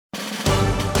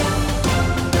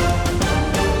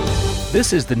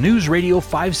This is the News Radio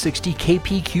 560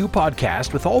 KPQ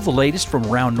podcast with all the latest from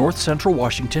around North Central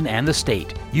Washington and the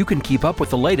state. You can keep up with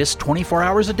the latest 24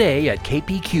 hours a day at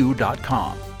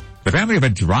kpq.com. The family of a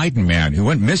Dryden man who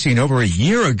went missing over a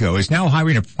year ago is now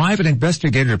hiring a private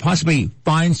investigator to possibly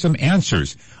find some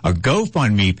answers. A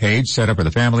GoFundMe page set up for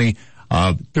the family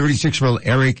of 36-year-old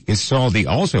Eric Isolde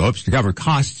also hopes to cover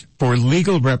costs for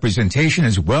legal representation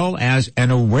as well as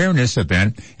an awareness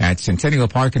event at Centennial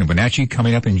Park in Wenatchee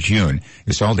coming up in June.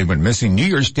 Isolde went missing New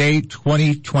Year's Day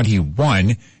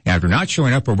 2021 after not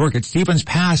showing up for work at Stevens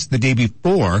Pass the day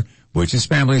before, which his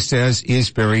family says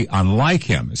is very unlike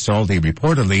him. Isolde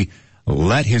reportedly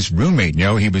let his roommate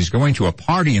know he was going to a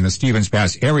party in the Stevens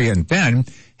Pass area and then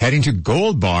heading to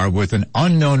Gold Bar with an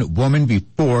unknown woman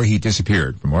before he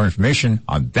disappeared. For more information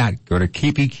on that, go to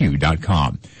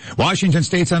kpq.com. Washington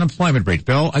State's unemployment rate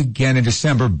fell again in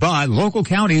December, but local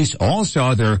counties all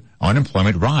saw their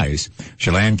unemployment rise.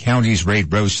 Chelan County's rate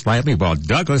rose slightly, while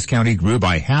Douglas County grew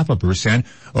by 0.5%.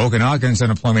 Okanagan's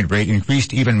unemployment rate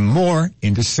increased even more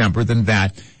in December than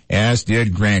that, as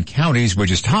did Grant County's,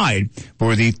 which is tied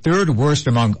for the third worst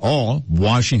among all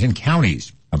Washington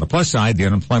counties. On the plus side, the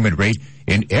unemployment rate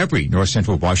in every north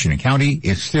central Washington county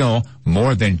is still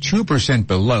more than 2%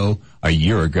 below a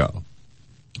year ago.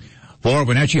 For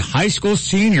Wenatchee High School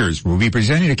seniors will be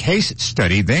presenting a case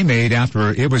study they made after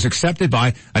it was accepted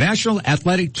by a National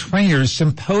Athletic Trainers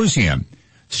Symposium.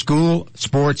 School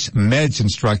sports meds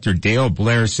instructor Dale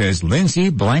Blair says Lindsay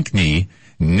Blankney,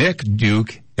 Nick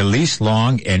Duke, Elise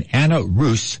Long, and Anna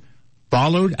Roos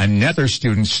followed another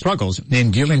student's struggles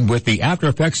in dealing with the after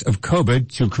effects of COVID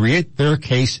to create their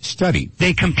case study.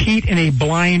 They compete in a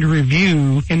blind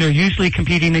review, and they're usually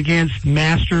competing against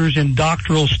master's and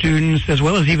doctoral students, as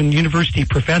well as even university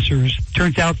professors.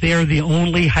 Turns out they are the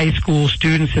only high school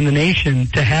students in the nation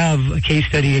to have a case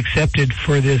study accepted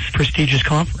for this prestigious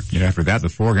conference. And after that, the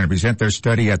four are going to present their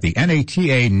study at the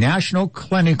NATA National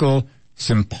Clinical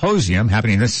Symposium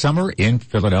happening this summer in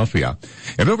Philadelphia.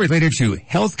 A bill related to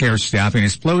healthcare staffing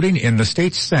is floating in the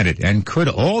state Senate and could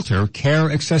alter care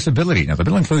accessibility. Now, the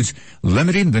bill includes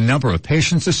limiting the number of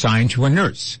patients assigned to a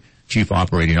nurse. Chief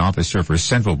Operating Officer for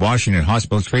Central Washington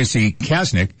Hospital, Tracy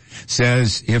Kasnick,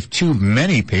 says if too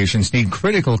many patients need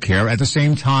critical care at the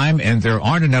same time and there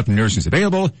aren't enough nurses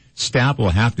available, staff will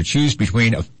have to choose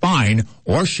between a fine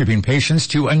or shipping patients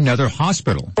to another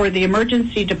hospital. For the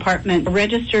emergency department, a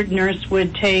registered nurse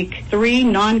would take 3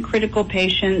 non-critical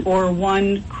patients or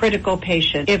 1 critical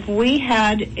patient. If we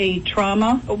had a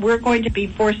trauma, we're going to be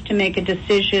forced to make a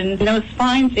decision. Those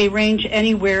fines, they range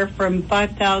anywhere from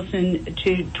 $5,000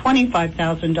 to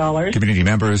 $25,000. Community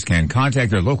members can contact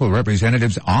their local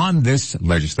representatives on this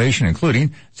legislation,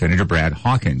 including Senator Brad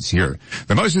Hawkins here.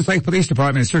 The Moses Lake Police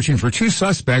Department is searching for 2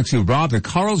 suspects who robbed a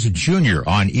Carl's Jr.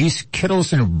 on East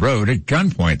Kittleson Road at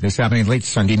gunpoint. This happening late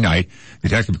Sunday night.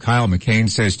 Detective Kyle McCain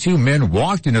says 2 men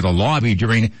walked into the lobby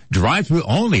during drive-through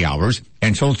only hours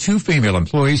and told 2 female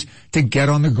employees to get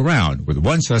on the ground, with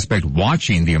one suspect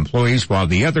watching the employees while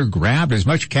the other grabbed as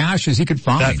much cash as he could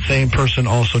find. That same person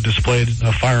also displayed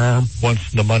a firearm.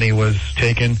 Once the money was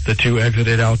taken, the 2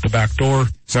 exited out the back door.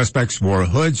 Suspects wore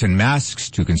hoods and masks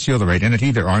to conceal their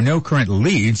identity. There are no current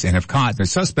leads, and if caught, the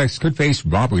suspects could face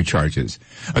robbery charges.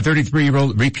 A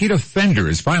 33-year-old repeat offender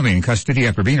is finally in custody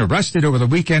after being arrested over the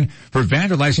weekend for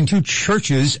vandalizing 2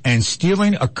 churches and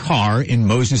stealing a car in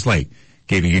Moses Lake.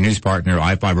 KVU News partner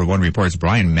I-501 reports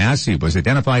Brian Massey was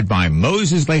identified by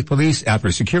Moses Lake Police after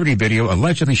a security video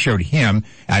allegedly showed him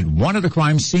at one of the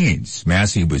crime scenes.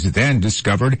 Massey was then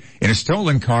discovered in a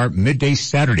stolen car midday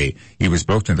Saturday. He was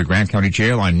booked into the Grant County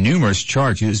Jail on numerous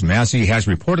charges. Massey has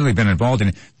reportedly been involved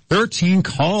in 13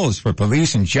 calls for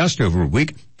police in just over a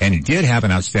week, and he did have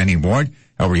an outstanding warrant.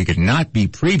 However, he could not be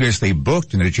previously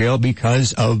booked into jail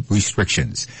because of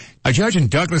restrictions. A judge in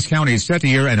Douglas County is set to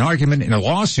hear an argument in a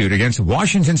lawsuit against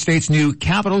Washington State's new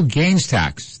capital gains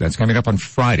tax. That's coming up on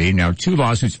Friday. Now, 2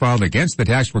 lawsuits filed against the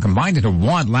tax were combined into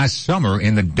one last summer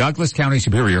in the Douglas County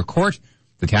Superior Court.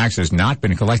 The tax has not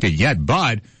been collected yet,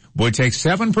 but would take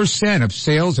 7% of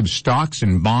sales of stocks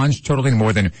and bonds totaling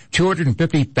more than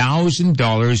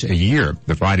 $250,000 a year.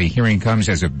 The Friday hearing comes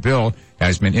as a bill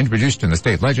has been introduced in the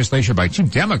state legislature by 2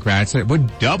 Democrats that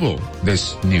would double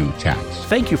this new tax.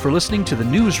 Thank you for listening to the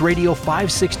News Radio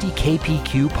 560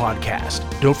 KPQ podcast.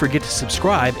 Don't forget to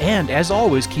subscribe and, as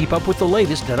always, keep up with the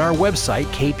latest at our website,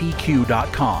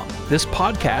 kpq.com. This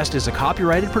podcast is a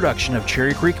copyrighted production of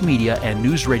Cherry Creek Media and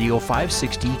News Radio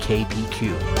 560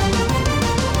 KPQ.